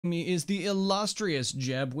Me is the illustrious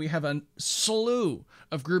Jeb. We have a slew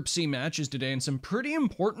of Group C matches today and some pretty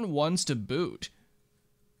important ones to boot.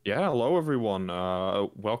 Yeah, hello everyone.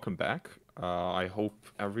 Welcome back. I hope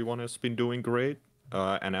everyone has been doing great.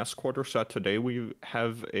 And as Quarter said, today we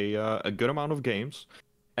have a good amount of games,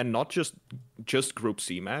 and not just Group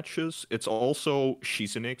C matches. It's also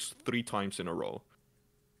Shizenix 3 times in a row.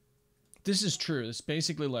 This is true. It's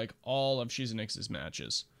basically like all of Shizenix's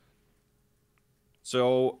matches.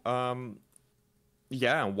 So,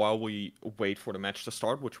 yeah, while we wait for the match to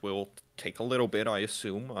start, which will take a little bit, I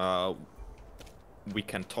assume, we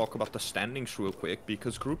can talk about the standings real quick,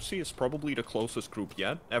 because Group C is probably the closest group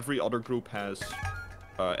yet. Every other group has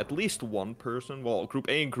at least one person. Well, Group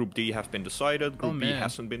A and Group D have been decided. Group B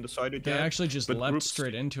hasn't been decided yet. They actually just leapt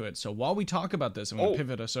straight into it. So while we talk about this, I'm going to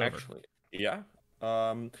pivot us over. Actually, yeah.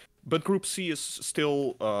 But Group C is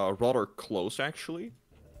still rather close, actually.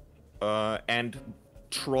 And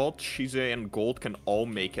Trot, Shize, and Gold can all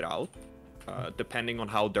make it out, depending on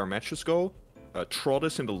how their matches go. Trot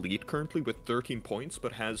is in the lead currently with 13 points,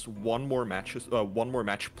 but has one more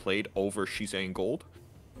match played over Shize and Gold.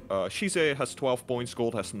 Shize has 12 points,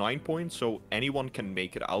 Gold has 9 points, so anyone can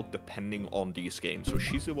make it out depending on these games. So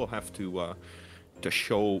Shize will have to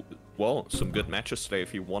show, well, some good matches today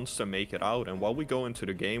if he wants to make it out. And while we go into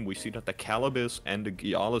the game, we see that the Calibus and the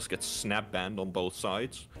Gialis get snap banned on both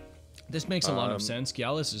sides. This makes a lot of sense.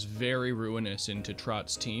 Gialis is very ruinous into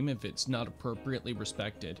Trot's team if it's not appropriately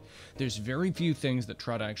respected. There's very few things that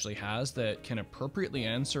Trot actually has that can appropriately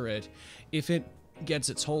answer it if it gets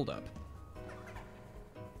its hold up.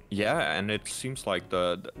 Yeah, and it seems like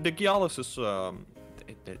the Gialis is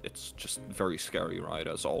it's just very scary, right?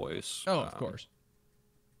 As always. Oh, of course.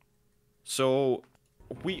 So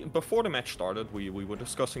before the match started, we were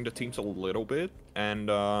discussing the teams a little bit, and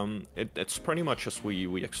it's pretty much as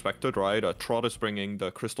we expected, right? Trot is bringing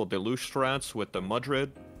the Crystal Deluge strats with the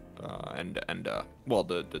Madrid, and well,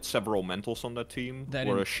 the several mentals on that team,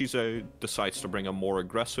 whereas Shize decides to bring a more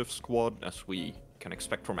aggressive squad, as we can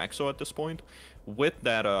expect from EXO at this point, with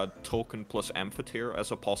that token plus Amphitheater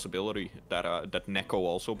as a possibility that Neko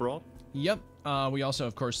also brought. Yep. We also,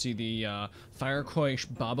 of course, see the Firekoish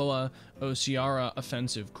Baboa Osiara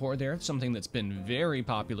offensive core there, something that's been very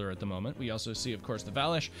popular at the moment. We also see, of course, the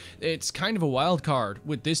Valish. It's kind of a wild card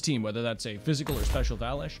with this team, whether that's a physical or special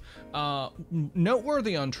Valish.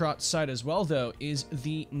 Noteworthy on Trot's side as well, though, is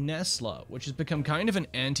the Nesla, which has become kind of an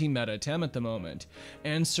anti-meta Tem at the moment,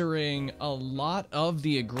 answering a lot of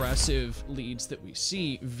the aggressive leads that we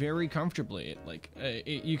see very comfortably.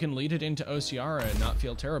 You can lead it into Osiara and not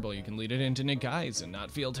feel terrible. You can lead it into Guys and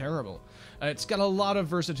not feel terrible. It's got a lot of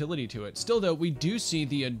versatility to it. Still, though, we do see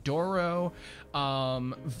the Adoro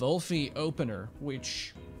Volfi opener,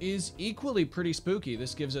 which is equally pretty spooky.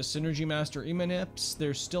 This gives us Synergy Master Emanips.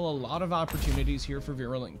 There's still a lot of opportunities here for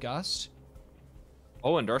Virulent Gust.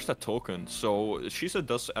 Oh, and there's that token. So Shiza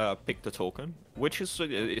does pick the token, which is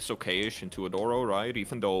okay-ish into Adoro, right?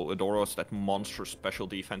 Even though Adoro is that monster special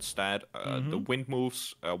defense stat, the wind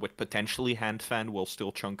moves with potentially Hand Fan will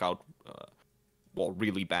still chunk out, well,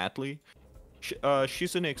 really badly.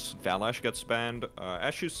 Shizenix Valash gets banned.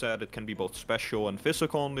 As you said, it can be both special and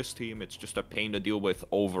physical on this team. It's just a pain to deal with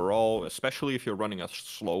overall, especially if you're running a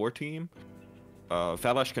slower team.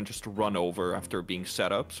 Valash can just run over after being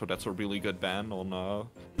set up, so that's a really good ban on,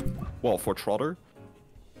 well, for Trotter.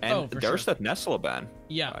 And there's that Nesla ban.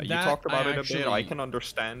 Yeah, you talked about it a bit. I can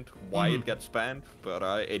understand why it gets banned, but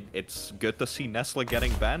it's good to see Nesla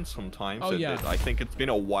getting banned sometimes. Oh, yeah. I think it's been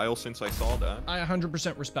a while since I saw that. I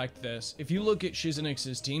 100% respect this. If you look at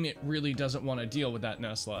Shizenix's team, it really doesn't want to deal with that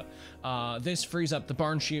Nesla. This frees up the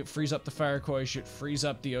Barn Sheep, frees up the Firekoish, it frees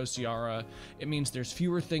up the Osiara. It means there's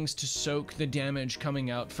fewer things to soak the damage coming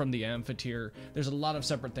out from the Amphitheater. There's a lot of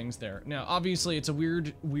separate things there. Now, obviously, it's a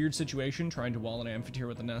weird situation trying to wall an Amphitheater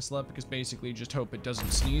with a Nesla, because basically you just hope it doesn't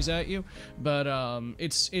sneeze at you, but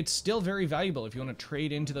it's still very valuable if you want to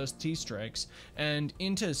trade into those T-strikes and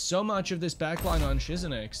into so much of this backline on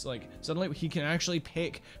Shizenix. Like, suddenly he can actually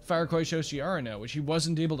pick Firekoish Osiara now, which he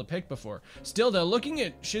wasn't able to pick before. Still, though, looking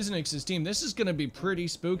at Shizenix's team, this is going to be pretty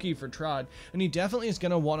spooky for Trot, and he definitely is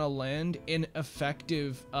going to want to land an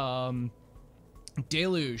effective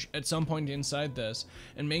Deluge at some point inside this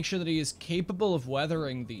and make sure that he is capable of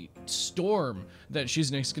weathering the storm that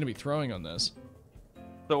Shizenix is going to be throwing on this.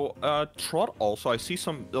 So, Trot also, I see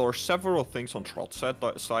there are several things on Trot's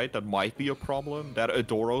side that might be a problem. That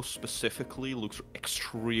Adoro specifically looks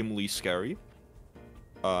extremely scary.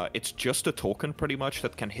 It's just a token, pretty much,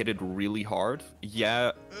 that can hit it really hard.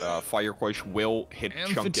 Yeah, Firekoish will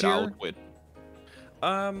chunk it out with...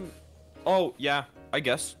 Oh, yeah. I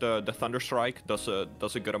guess the Thunder Strike does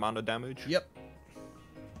a good amount of damage. Yep.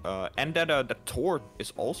 And that the Tort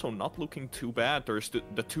is also not looking too bad. There's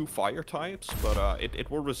the 2 fire types, but it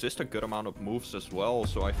will resist a good amount of moves as well.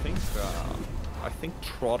 So I think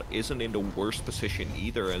Trot isn't in the worst position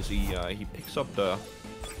either, as he picks up the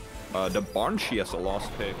Banshee as a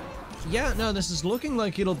last pick. Yeah, no, this is looking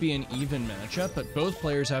like it'll be an even matchup, but both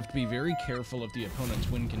players have to be very careful of the opponent's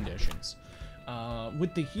win conditions.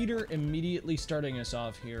 With the heater immediately starting us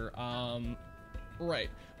off here, right.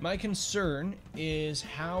 My concern is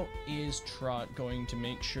how is Trot going to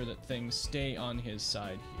make sure that things stay on his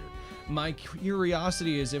side here? My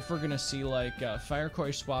curiosity is if we're going to see like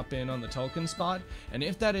Firecoy swap in on the Tolkien spot, and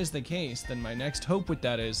if that is the case, then my next hope with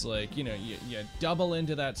that is like, you know, you double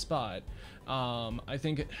into that spot. I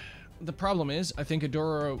think the problem is, I think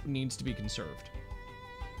Adoro needs to be conserved.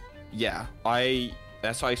 Yeah,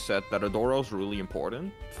 as I said, that Adoro is really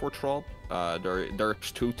important for Trot.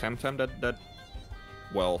 There's 2 TemTeam that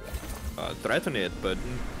threaten it, but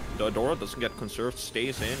the Adora doesn't get conserved,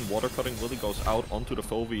 stays in. Water Cutting Lily goes out onto the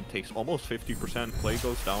Volvi, takes almost 50%. Play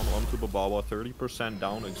goes down onto Babawa, 30%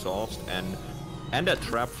 down exhaust, and that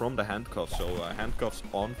trap from the handcuffs. So handcuffs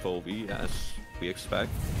on Volvi, as we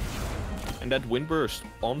expect. And that Windburst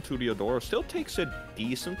onto the Adora still takes it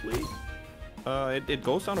decently. It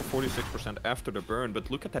goes down to 46% after the burn,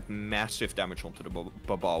 but look at that massive damage onto the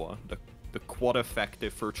Babawa. The quad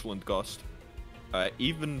effective Virulent Gust.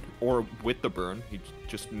 Even or with the burn, he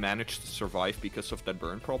just managed to survive because of that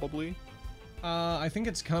burn, probably. I think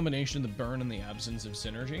it's a combination of the burn and the absence of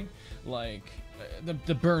synergy. Like,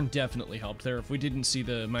 the burn definitely helped there. If we didn't see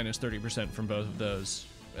the minus 30% from both of those,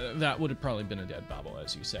 that would have probably been a dead Bobble,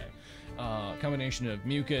 as you say. Combination of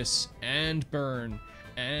mucus and burn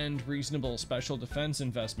and reasonable special defense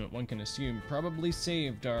investment, one can assume, probably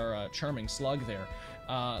saved our charming slug there.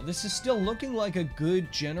 This is still looking like a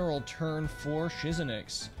good general turn for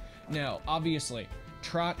Shizenix. Now, obviously,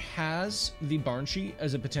 Trot has the Banshee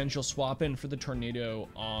as a potential swap-in for the Tornado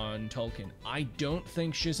on Tolkien. I don't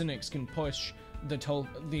think Shizenix can push the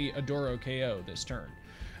Adoro KO this turn.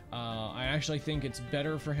 I actually think it's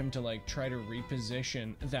better for him to like try to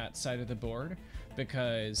reposition that side of the board,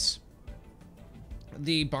 because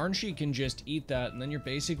the Banshee can just eat that, and then you're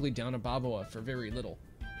basically down a Baboa for very little.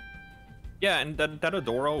 Yeah, and that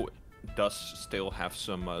Adoro does still have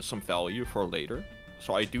some value for later.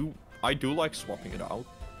 So I do like swapping it out.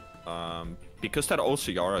 Because that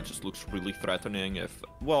Osiara just looks really threatening.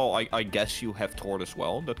 I guess you have Tort as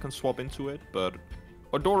well that can swap into it, but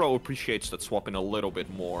Adoro appreciates that swapping a little bit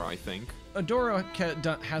more, I think. Adoro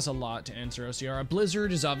has a lot to answer Osiara.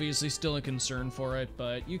 Blizzard is obviously still a concern for it,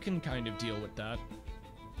 but you can kind of deal with that.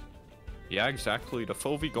 Yeah, exactly. The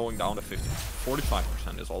Volvi going down to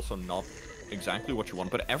 45% is also not exactly what you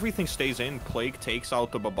want, but everything stays in. Plague takes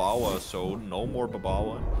out the Babawa, so no more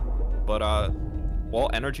Babawa. But, well,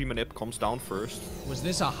 Energy Manip comes down first. Was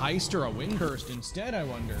this a heist or a Windburst instead, I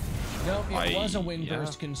wonder? No, it was a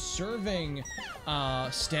Windburst, conserving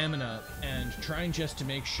stamina and trying just to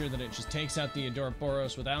make sure that it just takes out the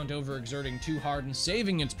Adoraboros without overexerting too hard and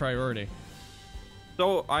saving its priority.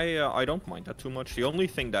 So I don't mind that too much. The only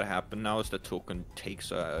thing that happened now is that Token takes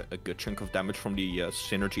a good chunk of damage from the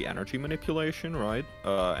synergy energy manipulation, right?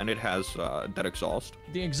 And it has that exhaust.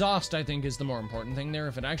 The exhaust, I think, is the more important thing there.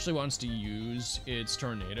 If it actually wants to use its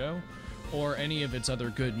Tornado or any of its other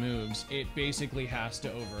good moves, it basically has to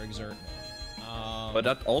overexert. But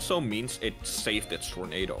that also means it saved its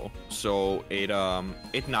Tornado, so it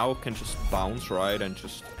now can just bounce, right, and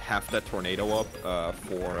just have that Tornado up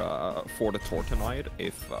for the Tortonite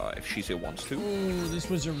if Shize wants to. Ooh, this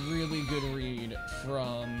was a really good read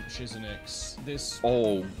from Shizenix.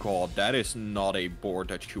 Oh god, that is not a board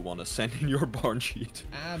that you want to send in your barn sheet.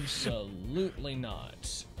 Absolutely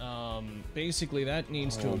not. Basically that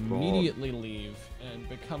needs to immediately leave and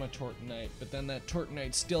become a Tortonite, but then that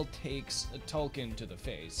Tortonite still takes a Tolkien to the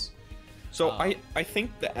face. So I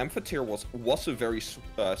think the Amphitheater was a very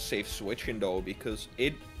safe switch in though, because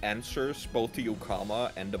it answers both the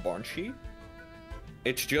Yukama and the Banshee.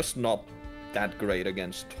 It's just not that great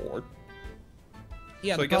against Tort.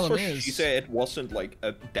 Yeah, so I guess for Shize it wasn't like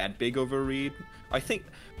that big of a read. I think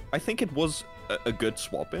it was a good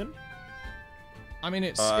swap in. I mean,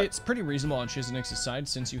 it's pretty reasonable on Shizenix's side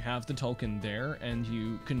since you have the Tolkien there and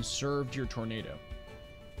you conserved your Tornado.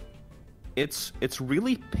 It's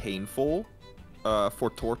really painful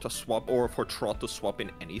for Tort to swap, or for Trot to swap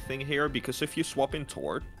in anything here, because if you swap in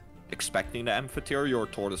Tort, expecting the Amphitheater, your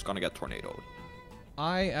Tort is gonna get Tornadoed.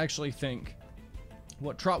 I actually think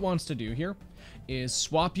What Trot wants to do here is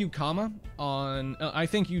swap Yukama on... I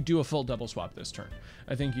think you do a full double swap this turn.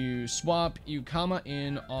 I think you swap Yukama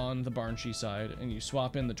in on the Banshee side, and you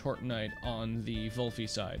swap in the Tortonite on the Volfi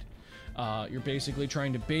side. You're basically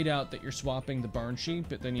trying to bait out that you're swapping the Banshee,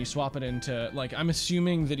 but then you swap it into... Like, I'm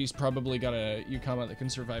assuming that he's probably got a Yukama that can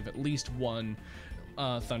survive at least one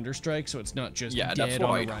Thunderstrike, so it's not just dead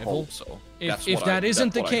on arrival. So. If that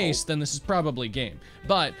isn't the case, then this is probably game.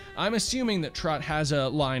 But I'm assuming that Trot has a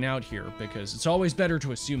line out here, because it's always better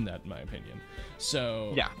to assume that, in my opinion.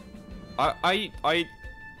 So... Yeah. I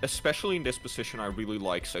especially in this position, I really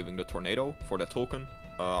like saving the Tornado for that token.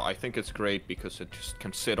 I think it's great because it just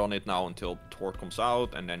can sit on it now until Tort comes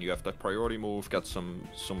out, and then you have that priority move, get some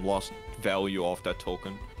lost value off that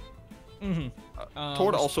token.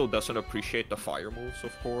 Tort also doesn't appreciate the fire moves,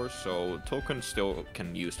 of course, so token still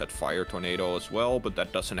can use that fire tornado as well, but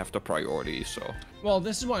that doesn't have the priority, so... Well,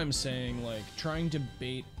 this is why I'm saying, like, trying to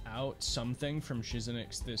bait out something from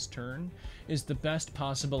Shizenix this turn is the best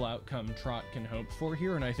possible outcome Trot can hope for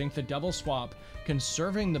here, and I think the double swap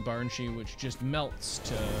conserving the Banshee, which just melts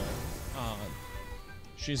to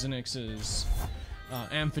Shizenix's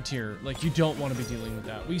Amphitheater, like, you don't want to be dealing with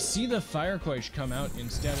that. We see the Fire Quaish come out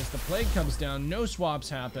instead as the Plague comes down, no swaps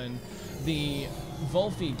happen, the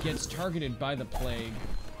Volfi gets targeted by the Plague.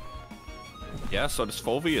 Yeah, so this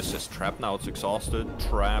Volvi is just trapped now, it's exhausted,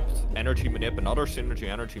 trapped, energy manip, another synergy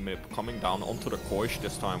energy manip coming down onto the Quaish,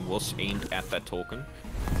 this time was aimed at that token.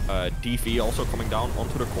 DV also coming down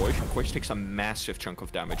onto the Quaish, and Quaish takes a massive chunk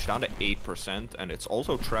of damage, down to 8%, and it's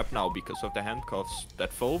also trapped now because of the handcuffs.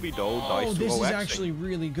 That Volvi though dies to OXing. This is actually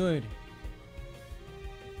really good.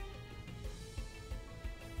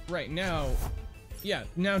 Right now, yeah,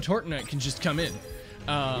 now Tortonite can just come in.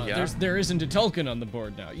 There isn't a Tulkun on the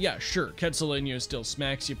board now. Yeah, sure, Quetzalcoatl still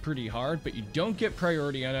smacks you pretty hard, but you don't get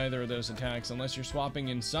priority on either of those attacks unless you're swapping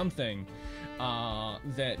in something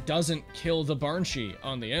that doesn't kill the Banshee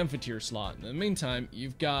on the Amphitheater slot. In the meantime,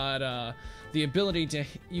 you've got the ability to...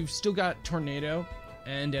 You've still got Tornado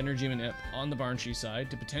and Energy Manip on the Banshee side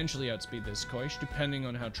to potentially outspeed this Quaish, depending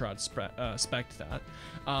on how Trot spec'd that.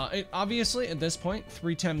 Obviously, at this point,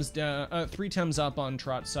 3 Tems up on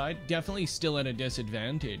Trot's side, definitely still at a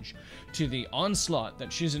disadvantage to the onslaught that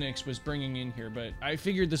Shizenix was bringing in here, but I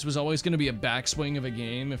figured this was always going to be a backswing of a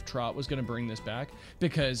game if Trot was going to bring this back,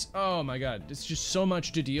 because, oh my god, it's just so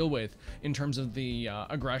much to deal with in terms of the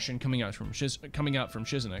aggression coming out from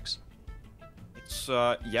Shizenix.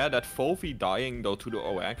 Yeah, that Volvi dying though to the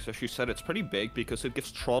OX, as you said, it's pretty big because it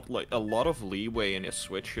gives Trot like a lot of leeway in his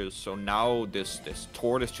switches. So now this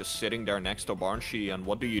Tort is just sitting there next to Banshee, and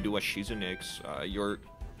what do you do as Shizenix? Your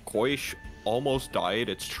Quaish almost died,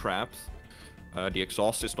 it's trapped. The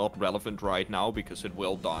exhaust is not relevant right now because it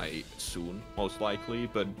will die soon, most likely,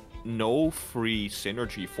 but no free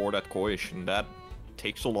synergy for that Quaish, and that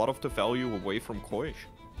takes a lot of the value away from Quaish.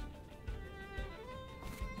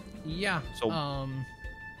 Yeah. So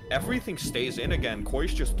everything stays in again.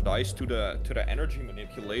 Quaish just dies to the energy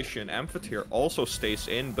manipulation. Amphitheater also stays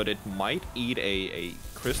in, but it might eat a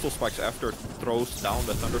Crystal Spikes after it throws down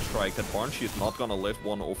the Thunderstrike. That Banshee is not gonna live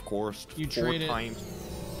one, of course. You 4 trade times.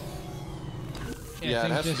 Yeah,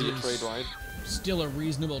 it has to be a trade, right? Still a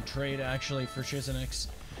reasonable trade actually for Shizenix.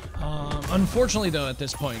 Unfortunately though, at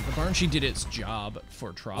this point, the Banshee did its job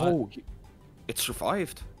for Trot. Oh, it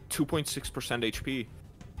survived. 2.6% HP.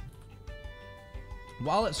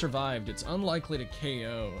 While it survived, it's unlikely to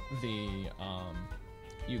KO the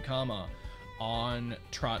Yukama on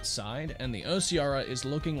Trot's side, and the Osiara is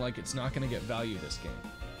looking like it's not going to get value this game.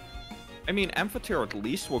 I mean, Amphitheater at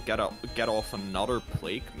least will get off another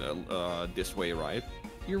Plague this way, right?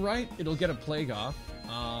 You're right, it'll get a Plague off.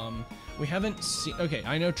 We haven't seen... Okay,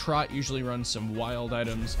 I know Trot usually runs some wild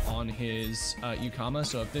items on his Yukama,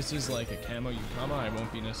 so if this is like a camo Yukama, I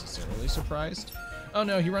won't be necessarily surprised. Oh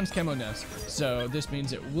no, he runs Camo Nest, so this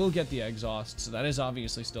means it will get the exhaust, so that is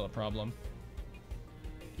obviously still a problem.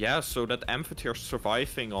 Yeah, so that Amphitheater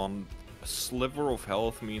surviving on a sliver of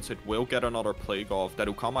health means it will get another Plague off. That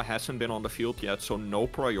Ukama hasn't been on the field yet, so no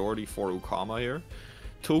priority for Ukama here.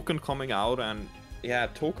 Token coming out, and yeah,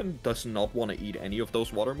 Token does not want to eat any of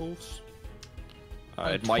those water moves.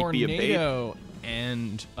 It might be a bait. Tornado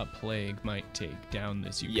and a Plague might take down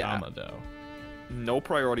this Ukama, though. No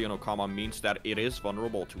priority on Okama means that it is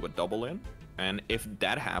vulnerable to a double in, and if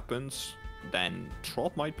that happens, then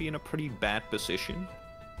Trot might be in a pretty bad position.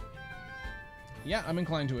 Yeah, I'm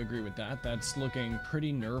inclined to agree with that. That's looking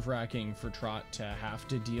pretty nerve-wracking for Trot to have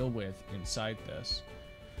to deal with inside this.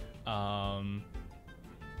 I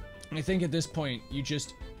think at this point, you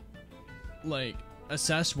just, like,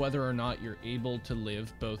 assess whether or not you're able to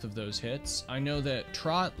live both of those hits. I know that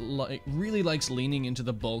Trot really likes leaning into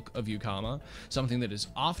the bulk of Yukama, something that is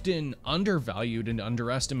often undervalued and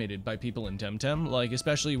underestimated by people in TemTeam, like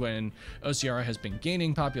especially when Osiara has been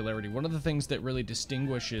gaining popularity. One of the things that really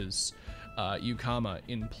distinguishes Yukama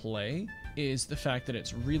in play is the fact that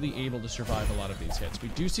it's really able to survive a lot of these hits. We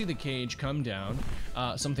do see the cage come down,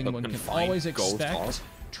 something one can always expect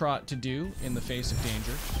Trot to do in the face of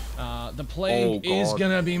danger. The plague is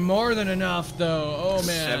gonna be more than enough, though. Oh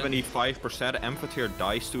man. 75% Amphitheater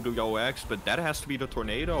dies to the OX, but that has to be the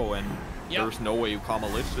tornado, and there's no way Yukama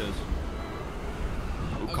lives this.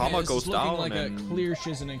 Yukama goes down. Like a clear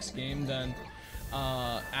Shizenix game then.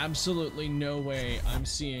 Absolutely no way I'm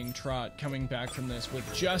seeing Trot coming back from this with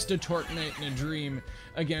just a Tortonite and a Dream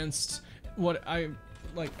against what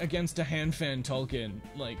against a Handfan Tolkien.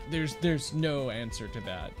 Like, there's no answer to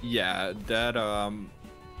that. Yeah, that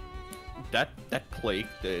plague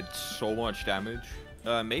did so much damage.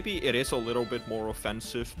 Maybe it is a little bit more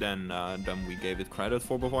offensive than we gave it credit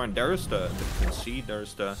for before. And there's the concede,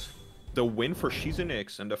 there's the win for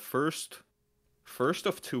Shizenix, and the first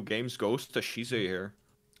of 2 games goes to Shize here.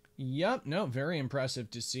 Yep, no, very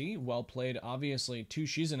impressive to see. Well played, obviously, to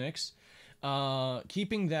Shizenix.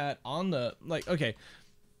 Keeping that on the, okay,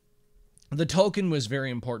 the Tolkien was very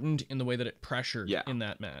important in the way that it pressured in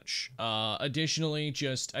that match. Additionally,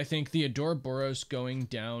 I think the Ouroboros going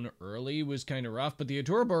down early was kind of rough, but the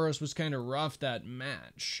Ouroboros was kind of rough that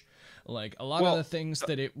match. Like, a lot of the things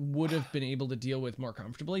that it would have been able to deal with more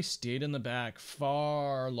comfortably stayed in the back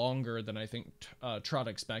far longer than I think Trot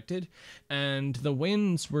expected, and the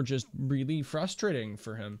wins were just really frustrating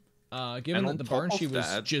for him. Given that the Banshee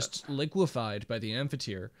was just liquefied by the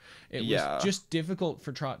Amphitheater, it was just difficult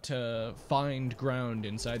for Trot to find ground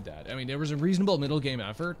inside that. I mean, there was a reasonable middle game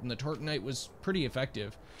effort, and the Tortonite was pretty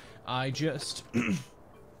effective. I just,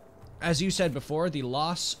 as you said before, the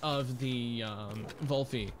loss of the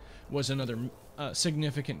Volfi was another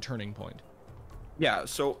significant turning point. Yeah,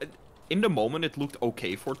 so in the moment it looked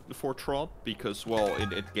okay for Trot, because, well,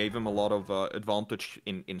 it gave him a lot of advantage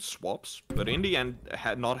in swaps, but in the end,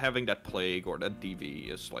 not having that plague or that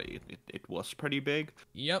DV is like, it was pretty big.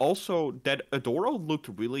 Yep. Also, that Adoro looked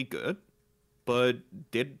really good, but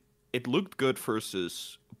it looked good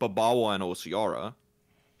versus Babawa and Osiara.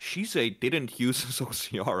 Shize didn't use his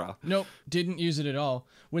Osiara. Nope, didn't use it at all.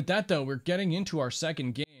 With that, though, we're getting into our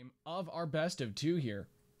second game of our best of 2 here.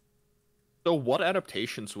 So what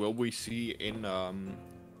adaptations will we see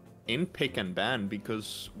in pick and ban?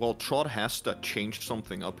 Because, well, Trot has to change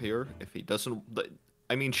something up here. If he doesn't,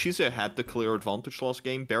 I mean, Shize had the clear advantage last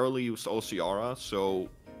game, barely used Osiara, so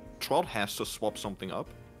Trot has to swap something up.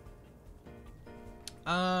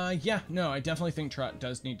 Yeah, no, I definitely think Trot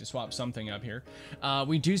does need to swap something up here.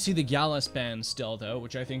 We do see the Gallus ban still, though,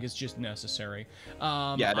 which I think is just necessary.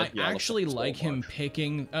 I actually like him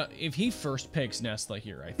picking, if he first picks Nestle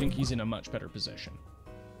here, I think he's in a much better position.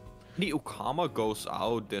 The Ukama goes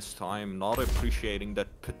out this time, not appreciating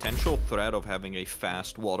that potential threat of having a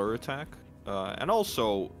fast water attack, and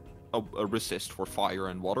also a resist for fire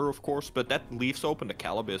and water, of course, but that leaves open the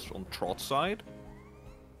Calibus on Trot's side.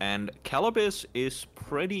 And Calibus is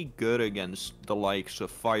pretty good against the likes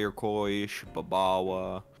of Firekoish,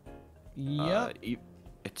 Babawa. Yep.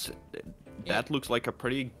 That looks like a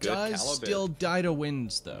pretty good Calibus. Does still die to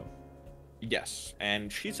wins, though. Yes, and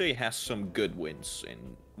Shize has some good wins.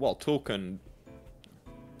 And, well, Token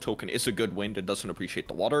is a good win that doesn't appreciate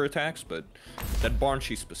the water attacks, but that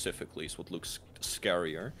Banshee specifically is what looks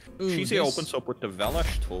scarier. Shize opens up with the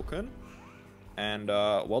Velash token. And,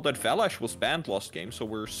 well, that Valash was banned last game, so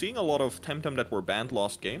we're seeing a lot of TemTeam that were banned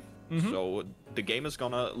last game. So the game is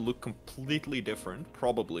gonna look completely different,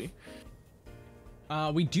 probably.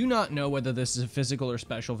 We do not know whether this is a physical or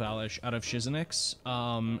special Valash out of Shizenix.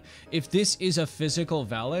 If this is a physical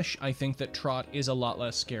Valash, I think that Trot is a lot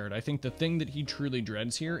less scared. I think the thing that he truly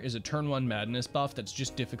dreads here is a turn 1 Madness buff that's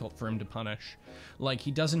just difficult for him to punish. Like,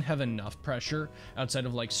 he doesn't have enough pressure outside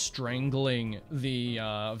of, like, strangling the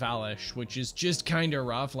Valash, which is just kind of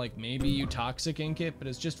rough. Like, maybe you Toxic Ink it, but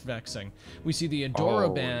it's just vexing. We see the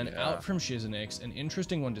Adoro ban out from Shizenix, an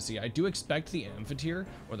interesting one to see. I do expect the Amphitheater,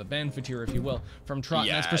 or the Banfitir, if you will, from Trot.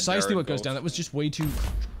 Yeah, that's precisely what goes down. That was just way too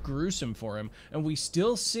gruesome for him. And we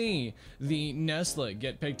still see the Nestle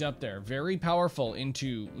get picked up there. Very powerful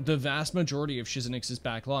into the vast majority of Shizenix's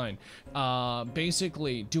back line.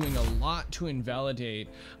 Basically doing a lot to invalidate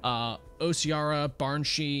Osiara,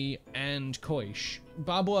 Banshee, and Koish.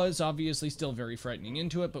 Babwa is obviously still very frightening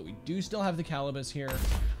into it, but we do still have the Calibus here.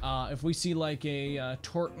 If we see like a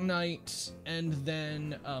Tortonite and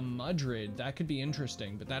then a Mudrid, that could be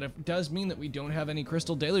interesting, but that does mean that we don't have any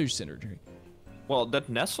Crystal Deluge synergy. Well,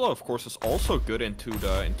 that Nesla, of course, is also good into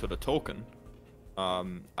the token. I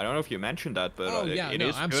don't know if you mentioned that, but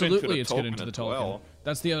absolutely, it's good into the token. Well.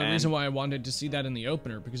 That's the other reason why I wanted to see that in the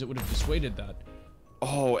opener, because it would have dissuaded that.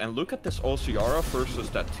 Oh, and look at this Ociara versus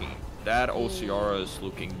that team. That Ociara is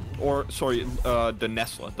looking, the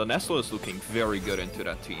Nesla. The Nesla is looking very good into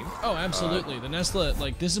that team. Oh, absolutely. The Nesla,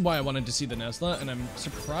 like, this is why I wanted to see the Nesla, and I'm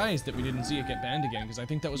surprised that we didn't see it get banned again, because I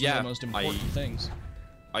think that was one of the most important things.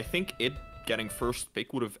 I think it getting first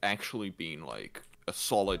pick would have actually been, like, a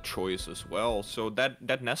solid choice as well. So that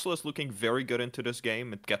Nesla is looking very good into this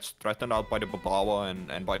game. It gets threatened out by the Babawa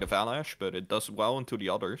and by the Valash, but it does well into the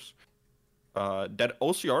others. That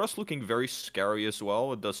OCR is looking very scary as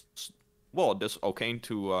well. It does okay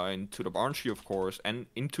into the Banshee, of course, and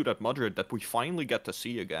into that Mudrid that we finally get to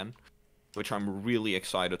see again, which I'm really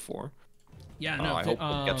excited for. Yeah, no, I hope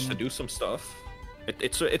it gets to do some stuff.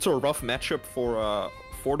 It's a rough matchup for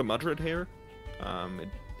the Mudrid here. It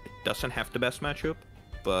doesn't have the best matchup,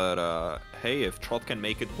 but hey, if Trott can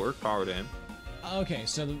make it work, power to him. Okay,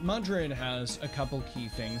 so the Mudrid has a couple key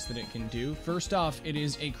things that it can do. First off, it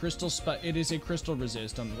is a crystal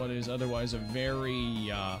resist on what is otherwise a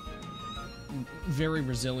very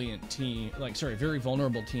resilient team, very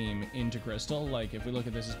vulnerable team into crystal. Like, if we look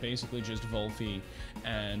at this, it's basically just Volphy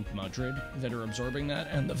and Mudrid that are absorbing that,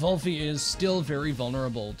 and the Volphy is still very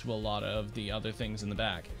vulnerable to a lot of the other things in the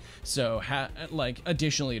back. So,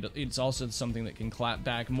 additionally, it's also something that can clap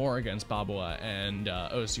back more against Babua and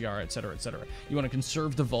OCR, etc., etc. You want to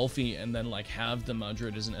conserve the Volphy and then, like, have the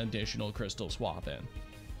Mudrid as an additional crystal swap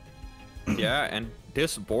in. Yeah, and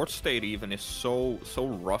this board state even is so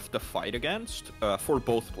rough to fight against for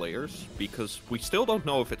both players, because we still don't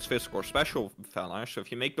know if it's Fisk or Special Valash. So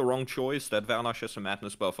if you make the wrong choice, that Valash has a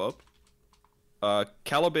Madness buff up.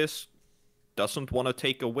 Calibis doesn't want to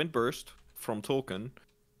take a Windburst from Tolkien.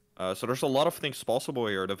 So there's a lot of things possible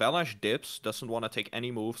here. The Valash dips, doesn't want to take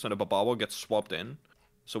any moves, and the Babawa gets swapped in.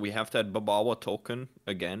 So we have that Babawa token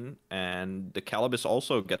again, and the Calibis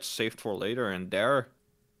also gets saved for later, and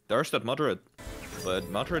there's that Mudrid. But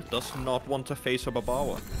Mudrid does not want to face a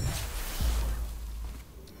Babawa.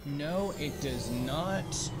 No, it does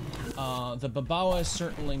not. The Babawa is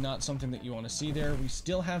certainly not something that you want to see there. We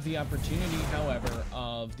still have the opportunity, however,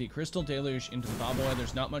 of the Crystal Deluge into the Babawa.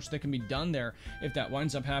 There's not much that can be done there. If that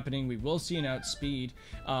winds up happening, we will see an outspeed.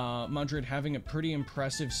 Mudrid having a pretty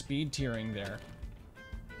impressive speed tiering there.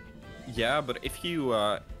 Yeah, but if you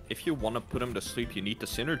want to put him to sleep, you need the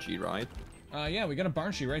synergy, right? Yeah, we got a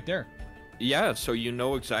Banshee right there. Yeah, so you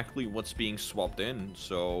know exactly what's being swapped in.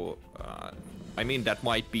 So, I mean, that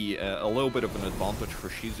might be a little bit of an advantage for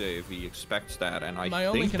Shize if he expects that, and My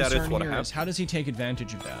only concern here is how does he take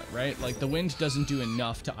advantage of that, right? Like, the wind doesn't do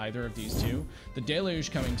enough to either of these two. The Deluge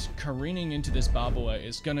coming careening into this Babua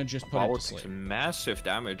is gonna just put it to sleep. Massive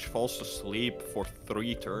damage, falls asleep for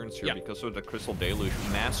 3 turns here because of the Crystal Deluge.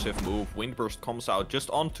 Massive move, Windburst comes out just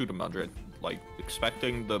onto the Mudrid, like,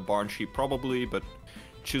 expecting the Banshee probably, but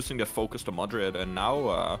choosing to focus the Mudrid, and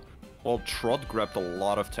now, well, Trott grabbed a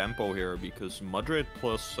lot of tempo here, because Mudrid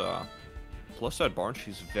plus that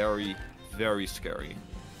Banshee is very, very scary.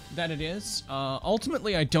 That it is.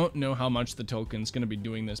 Ultimately, I don't know how much the token's going to be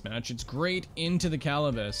doing this match. It's great into the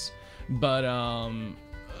Calibis, but,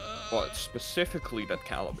 well, it's specifically that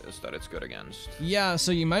Calibis that it's good against. Yeah,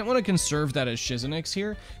 so you might want to conserve that as Shizenix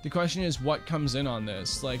here. The question is what comes in on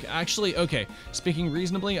this. Like, actually, okay, speaking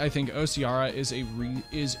reasonably, I think Ociara is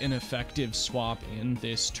an effective swap in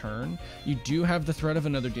this turn. You do have the threat of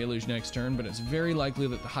another Deluge next turn, but it's very likely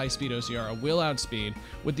that the high-speed Ociara will outspeed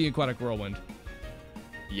with the Aquatic Whirlwind.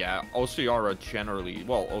 Yeah, Ociara generally,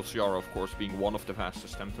 well, Ociara, of course, being one of the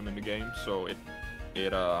fastest TemTeam in the game, so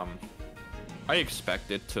I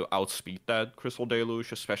expect it to outspeed that Crystal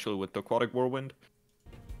Deluge, especially with the Aquatic Whirlwind.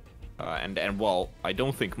 And well, I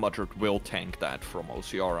don't think Mudrid will tank that from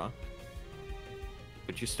Ociara.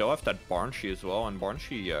 But you still have that Banshee as well, and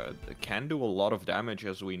Banshee can do a lot of damage,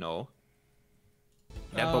 as we know.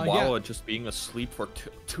 And Babawa just being asleep for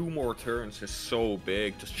 2 more turns is so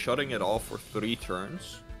big, just shutting it off for 3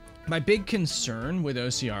 turns. My big concern with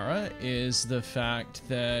Ociara is the fact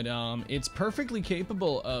that it's perfectly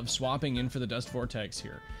capable of swapping in for the Dust Vortex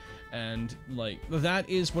here. And, like, that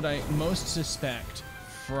is what I most suspect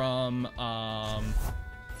from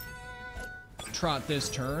Trot this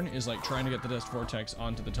turn is like trying to get the Dust Vortex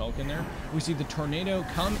onto the Tulkun there. We see the Tornado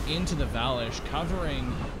come into the Valish,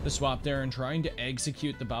 covering the swap there and trying to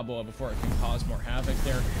execute the Baboa before it can cause more havoc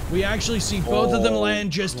there. We actually see both of them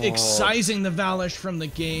land, just excising the Valish from the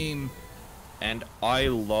game. And I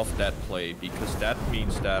love that play, because that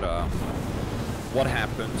means that what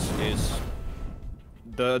happens is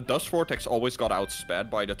the Dust Vortex always got outsped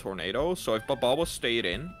by the Tornado, so if Babawa stayed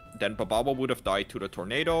in, then Babawa would have died to the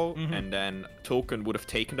Tornado, and then Tulkun would have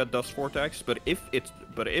taken that Dust Vortex. But if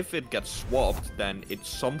it gets swapped, then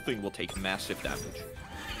something will take massive damage.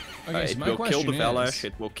 Okay, so it my will kill the question Velash,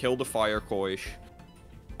 it will kill the Fire Koish.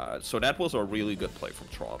 So that was a really good play from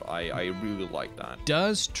Trot. I really like that.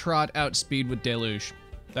 Does Trot outspeed with Deluge?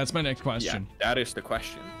 That's my next question. Yeah, that is the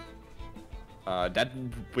question. That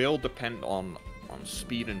will depend on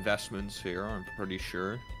speed investments here, I'm pretty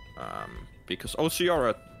sure. Because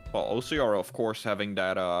OCR, of course, having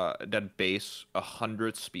that base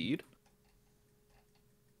 100 speed.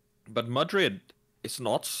 But Madrid is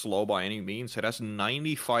not slow by any means. It has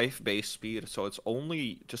 95 base speed, so it's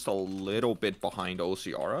only just a little bit behind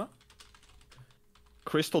OCR.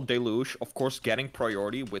 Crystal Deluge, of course, getting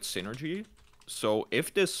priority with synergy. So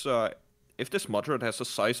if this Madrid has a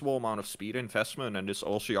sizable amount of speed investment, and this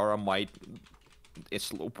OCR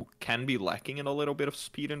can be lacking in a little bit of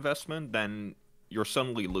speed investment, then you're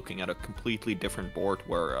suddenly looking at a completely different board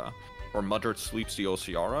where Madrid sleeps the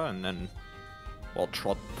OCR, and then, well,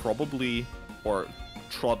 Trot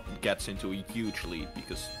gets into a huge lead,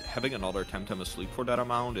 because having another TemTeam asleep for that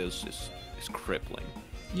amount is crippling.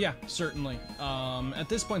 Yeah, certainly. At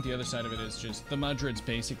this point, the other side of it is just the Madrid's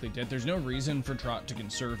basically dead. There's no reason for Trot to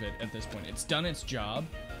conserve it at this point. It's done its job.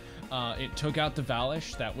 It took out the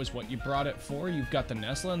Valish. That was what you brought it for. You've got the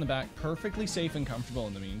Nesla in the back, perfectly safe and comfortable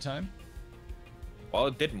in the meantime. Well,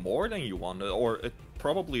 it did more than you wanted, or it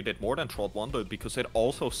probably did more than Trot wanted, because it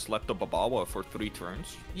also slept the Babawa for 3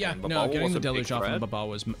 turns. Yeah, no, getting the Deluge off of the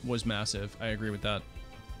Babawa was massive. I agree with that.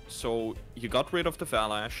 So you got rid of the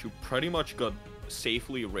Valash, you pretty much got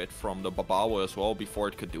safely rid from the Babawa as well before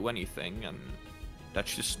it could do anything, and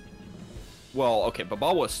that's just... Well, okay,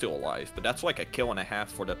 Babawa is still alive, but that's like a kill and a half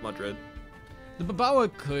for that Madrid. The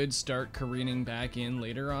Babawa could start careening back in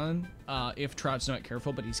later on if Trot's not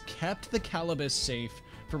careful, but he's kept the Calibus safe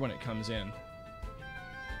for when it comes in.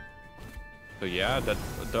 So yeah,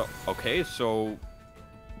 okay, so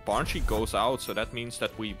Banshee goes out, so that means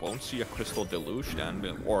that we won't see a Crystal Deluge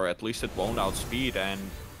then, or at least it won't outspeed, and,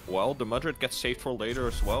 well, the Madrid gets saved for later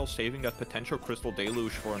as well, saving that potential Crystal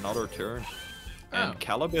Deluge for another turn. And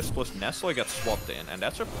Calibus plus Nesla gets swapped in, and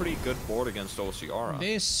that's a pretty good board against OCR.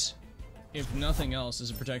 This, if nothing else,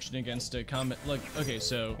 is a protection against a combat. Like, okay,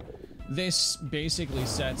 so this basically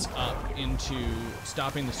sets up into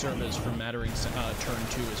stopping the service from mattering turn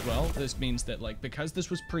 2 as well. This means that, like, because this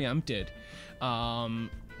was preempted,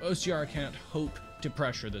 OCR can't hope to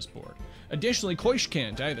pressure this board. Additionally, Koish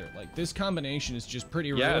can't either. Like, this combination is just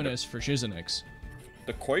pretty ruinous for Shizenix.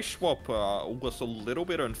 The Koish swap was a little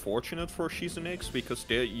bit unfortunate for Shizenix, because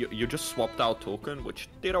you just swapped out Tulkun, which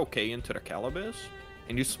did okay into the Calibus,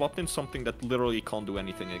 and you swapped in something that literally can't do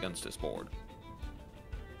anything against this board.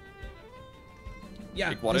 Yeah,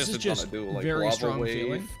 like, what this is it just gonna do? Like, very lava strong wave,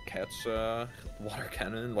 feeling. Cat's water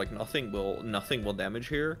cannon, like nothing will damage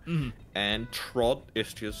here. And Trot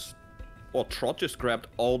is just, well, Trot just grabbed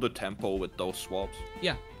all the tempo with those swaps.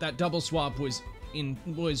 Yeah, that double swap was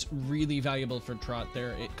really valuable for Trot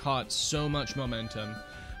there. It caught so much momentum.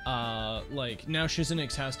 Like, now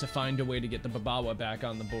Shizenix has to find a way to get the Babawa back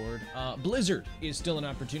on the board. Blizzard is still an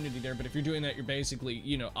opportunity there, but if you're doing that, you're basically,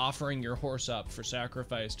 you know, offering your horse up for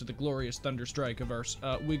sacrifice to the glorious Thunderstrike of our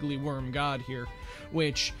Wiggly Worm God here,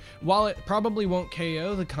 which, while it probably won't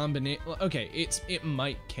KO the combination... Okay, it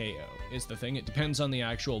might KO, is the thing. It depends on the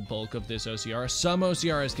actual bulk of this OCR. Some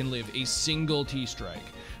OCRs can live a single T-Strike,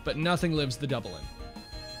 but nothing lives the double in.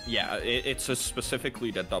 Yeah, it's specifically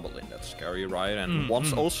that double in that's scary, right? And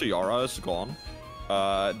once OCR is gone,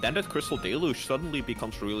 then that Crystal Deluge suddenly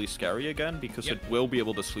becomes really scary again, because it will be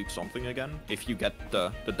able to sleep something again if you get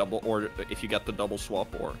the double, or if you get the double swap,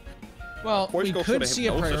 or... Well, we could see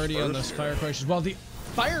a priority on those Fire Koishes. Well, the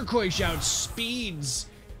Fire Koish outspeeds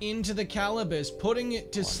into the Calibus, putting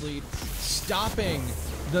it to sleep, stopping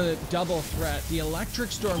the double threat. The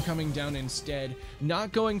Electric Storm coming down instead,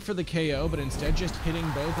 not going for the KO, but instead just hitting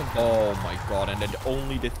both of them. Oh my god, and it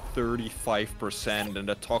only did 35%, and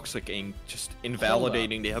the Toxic Ink just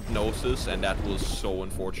invalidating the Hypnosis, and that was so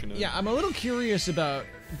unfortunate. Yeah, I'm a little curious about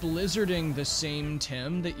blizzarding the same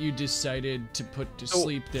Tem that you decided to put to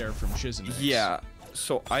sleep there from Shizenix. Yeah,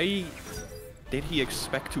 so did he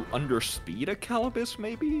expect to underspeed a Calibus,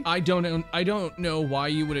 maybe? I don't know why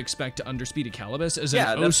you would expect to underspeed a Calibus as an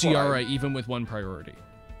that's OCRA even with one priority.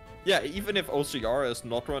 Yeah, even if OCR is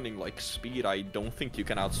not running like speed, I don't think you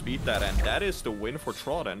can outspeed that, and that is the win for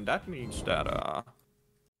Trot, and that means that,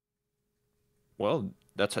 well,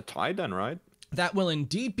 that's a tie then, right? That will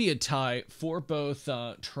indeed be a tie for both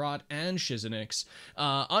Trot and Shizenix.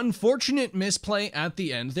 Unfortunate misplay at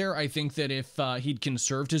the end there. I think that if he'd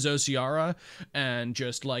conserved his Ociara and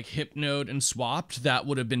just like Hypnoed and swapped, that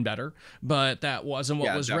would have been better. But that wasn't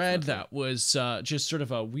what was definitely. read. That was just sort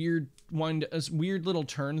of a weird little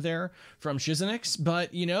turn there from Shizenix.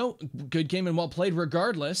 But, you know, good game and well played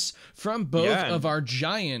regardless from both of our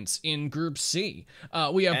giants in Group C.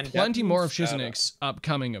 We have plenty more of Shizenix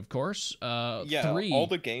upcoming, of course. Yeah, all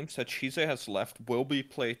the games that Shize has left will be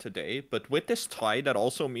played today, but with this tie, that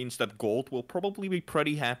also means that Gold will probably be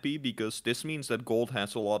pretty happy, because this means that Gold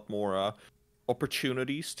has a lot more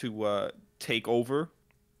opportunities to take over,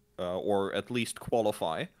 or at least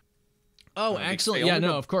qualify. Oh, excellent. Yeah,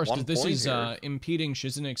 no, of course, because this is impeding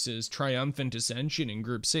Shizenix's triumphant ascension in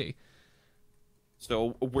Group C.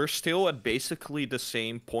 So we're still at basically the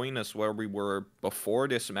same point as where we were before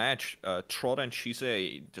this match. Trot and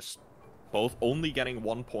Shize just both only getting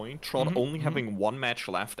 1 point. Trot only having 1 match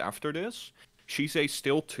left after this. Shize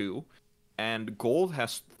still 2. And Gold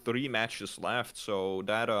has 3 matches left, so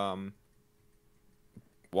that,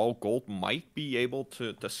 well, Gold might be able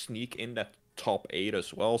to sneak in that top 8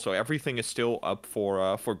 as well. So everything is still up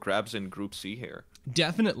for grabs in Group C here.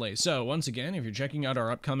 Definitely. So once again, if you're checking out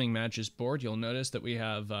our upcoming matches board, you'll notice that we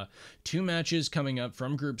have 2 matches coming up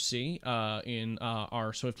from Group C in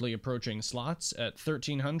our swiftly approaching slots at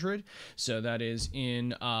 1300. So that is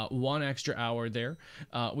in 1 extra hour there.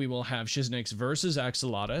 We will have Shizenix versus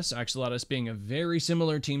Axolotus. Axolotus being a very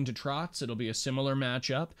similar team to Trot's. It'll be a similar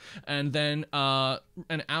matchup. And then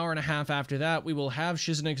an hour and a half after that, we will have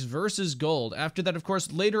Shizenix versus Gold. After that, of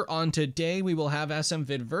course, later on today, we will have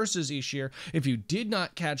SMVid versus Ishir. If you did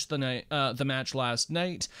not catch the match last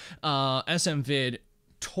night, SMVid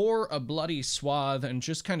tore a bloody swath and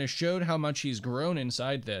just kind of showed how much he's grown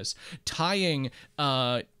inside this, tying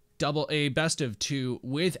double a best of 2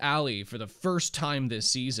 with Ali for the first time this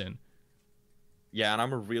season. Yeah, and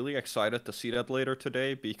I'm really excited to see that later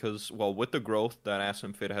today, because, well, with the growth that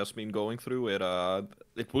SMVid has been going through,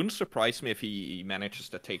 it wouldn't surprise me if he manages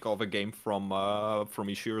to take off a game from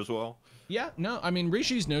Ishir as well. Yeah, no, I mean,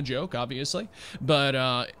 Rishi's no joke, obviously, but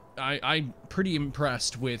I'm pretty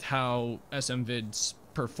impressed with how SMVid's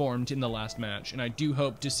performed in the last match, and I do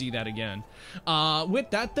hope to see that again. With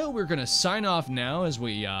that, though, we're going to sign off now as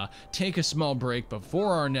we take a small break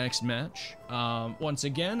before our next match. Once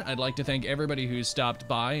again, I'd like to thank everybody who's stopped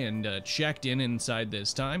by and checked in inside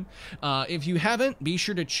this time. If you haven't, be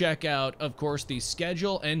sure to check out, of course, the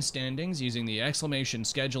schedule and standings using the exclamation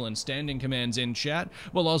schedule and standing commands in chat.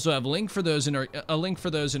 We'll also have a link for those in our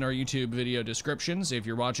YouTube video descriptions if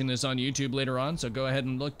you're watching this on YouTube later on, so go ahead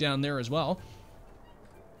and look down there as well.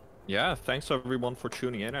 Yeah, thanks everyone for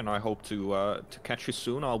tuning in, and I hope to catch you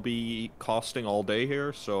soon. I'll be casting all day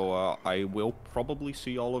here, so I will probably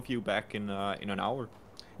see all of you back in an hour.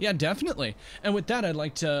 Yeah, definitely. And with that, I'd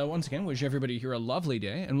like to once again wish everybody here a lovely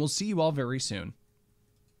day, and we'll see you all very soon.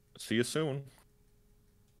 See you soon.